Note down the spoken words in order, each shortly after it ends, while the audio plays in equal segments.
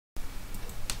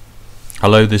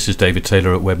Hello, this is David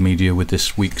Taylor at Web Media with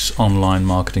this week's online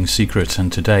marketing secret,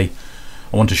 and today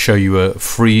I want to show you a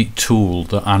free tool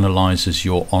that analyzes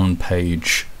your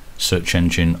on-page search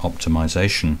engine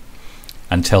optimization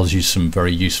and tells you some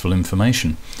very useful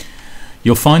information.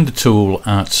 You'll find the tool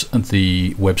at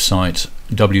the website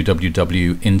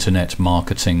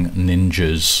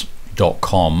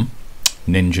www.internetmarketingninjas.com.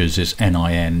 Ninjas is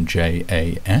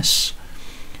Ninjas,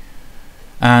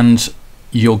 and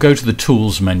you'll go to the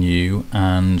tools menu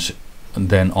and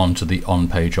then onto the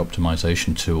on-page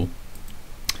optimization tool,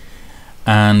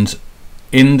 and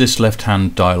in this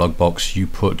left-hand dialog box you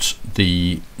put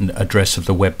the address of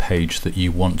the web page that you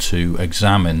want to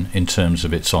examine in terms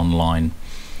of its online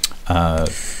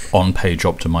on-page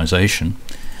optimization,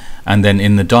 and then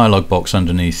in the dialog box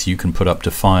underneath you can put up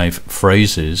to 5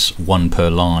 phrases, one per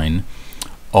line,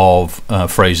 of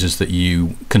phrases that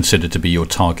you consider to be your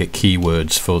target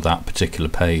keywords for that particular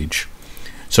page.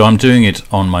 So I'm doing it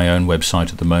on my own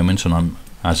website at the moment, and I'm,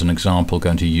 as an example,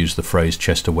 going to use the phrase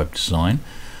Chester Web Design.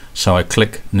 So I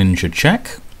click Ninja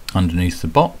Check underneath the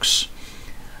box,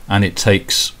 and it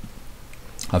takes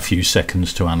a few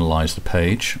seconds to analyze the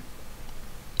page.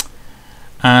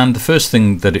 And the first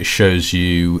thing that it shows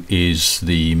you is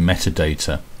the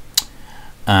metadata.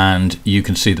 And you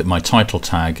can see that my title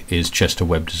tag is Chester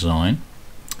Web Design,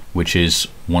 which is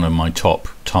one of my top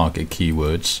target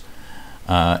keywords.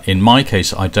 In my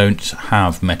case, I don't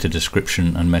have meta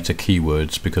description and meta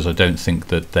keywords because I don't think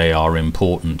that they are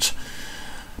important,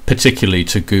 particularly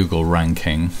to Google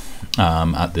ranking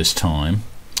at this time,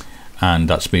 and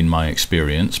that's been my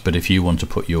experience. But if you want to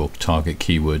put your target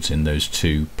keywords in those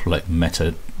two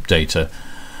metadata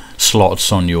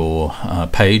slots on your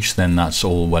page, then that's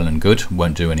all well and good,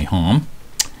 won't do any harm.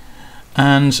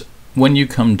 And when you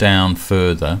come down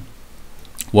further,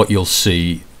 what you'll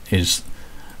see is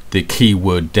the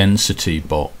keyword density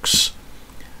box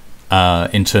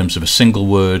in terms of a single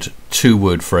word,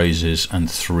 2-word phrases and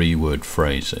 3-word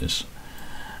phrases.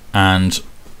 And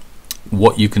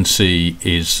what you can see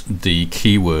is the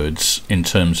keywords in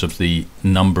terms of the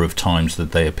number of times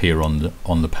that they appear on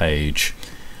the page.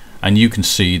 And you can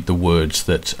see the words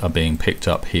that are being picked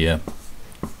up here,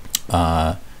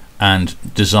 and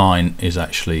design is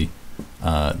actually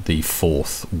the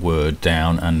 4th word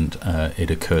down, and it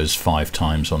occurs 5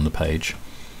 times on the page.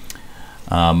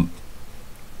 In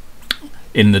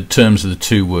the terms of the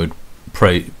 2-word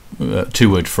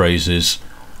phrases,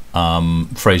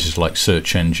 phrases like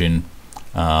search engine,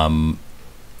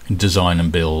 design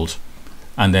and build,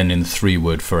 and then in the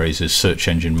 3-word phrases, search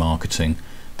engine marketing.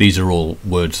 These are all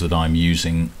words that I'm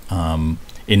using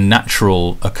in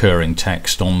natural occurring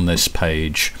text on this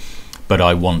page, but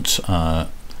I want to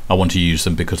use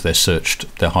them because they're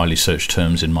highly searched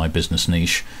terms in my business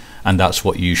niche, and that's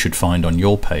what you should find on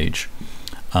your page.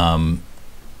 Now,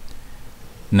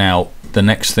 the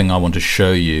next thing I want to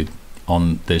show you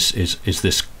on this is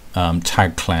this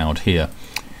tag cloud here,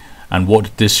 and what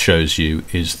this shows you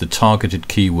is the targeted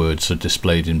keywords are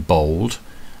displayed in bold,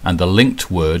 and the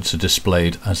linked words are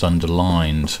displayed as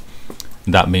underlined.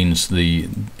 That means the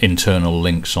internal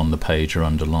links on the page are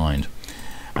underlined.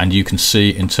 And you can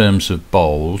see in terms of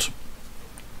bold,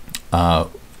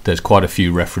 there's quite a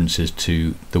few references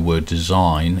to the word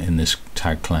design in this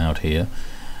tag cloud here,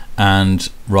 and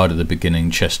right at the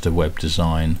beginning Chester Web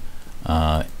Design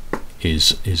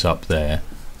is up there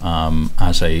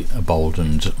as a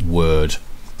boldened word.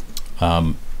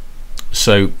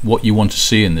 So what you want to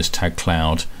see in this tag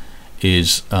cloud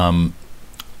is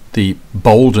the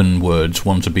bolden words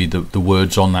want to be the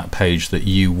words on that page that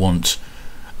you want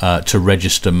to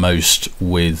register most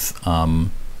with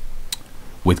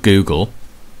Google.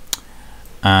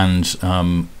 And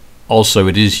also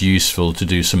it is useful to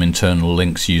do some internal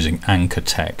links using anchor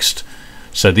text.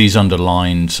 So these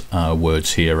underlined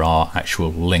words here are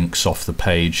actual links off the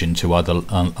page into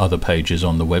other pages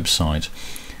on the website.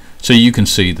 So you can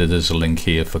see that there's a link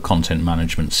here for content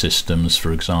management systems,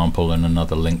 for example, and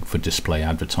another link for display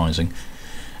advertising.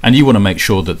 And you want to make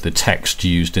sure that the text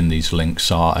used in these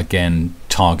links are, again,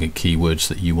 target keywords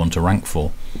that you want to rank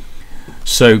for.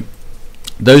 So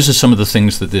those are some of the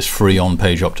things that this free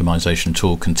on-page optimization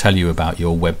tool can tell you about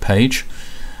your web page.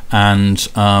 And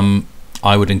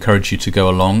I would encourage you to go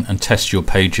along and test your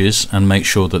pages and make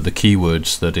sure that the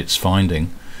keywords that it's finding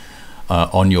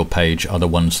on your page are the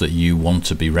ones that you want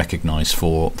to be recognized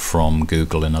for from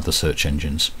Google and other search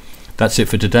engines. That's it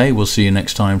for today. We'll see you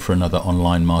next time for another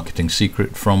online marketing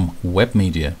secret from Web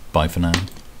Media. Bye for now.